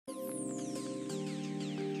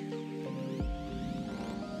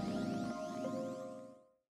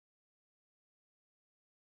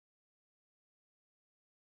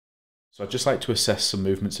So I'd just like to assess some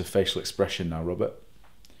movements of facial expression now, Robert.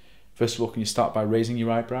 First of all, can you start by raising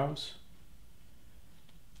your eyebrows?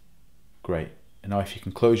 Great. And now if you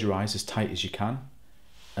can close your eyes as tight as you can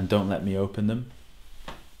and don't let me open them.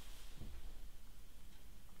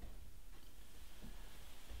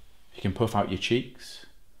 If you can puff out your cheeks,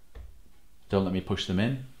 don't let me push them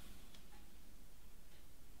in.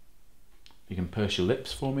 You can purse your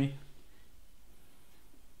lips for me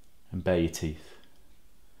and bare your teeth.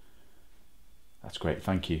 That's great,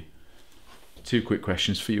 thank you. Two quick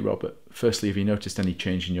questions for you, Robert. Firstly, have you noticed any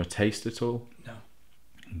change in your taste at all? No.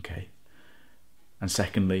 Okay. And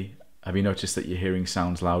secondly, have you noticed that your hearing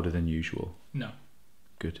sounds louder than usual? No.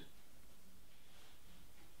 Good.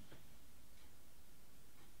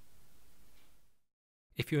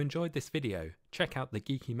 If you enjoyed this video, check out the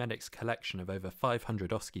Geeky Medics collection of over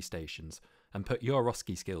 500 OSCE stations and put your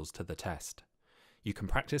OSCE skills to the test. You can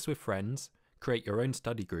practice with friends, create your own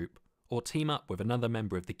study group, or team up with another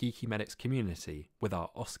member of the Geeky Medics community with our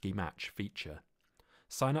OSCE Match feature.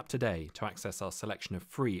 Sign up today to access our selection of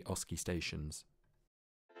free OSCE stations.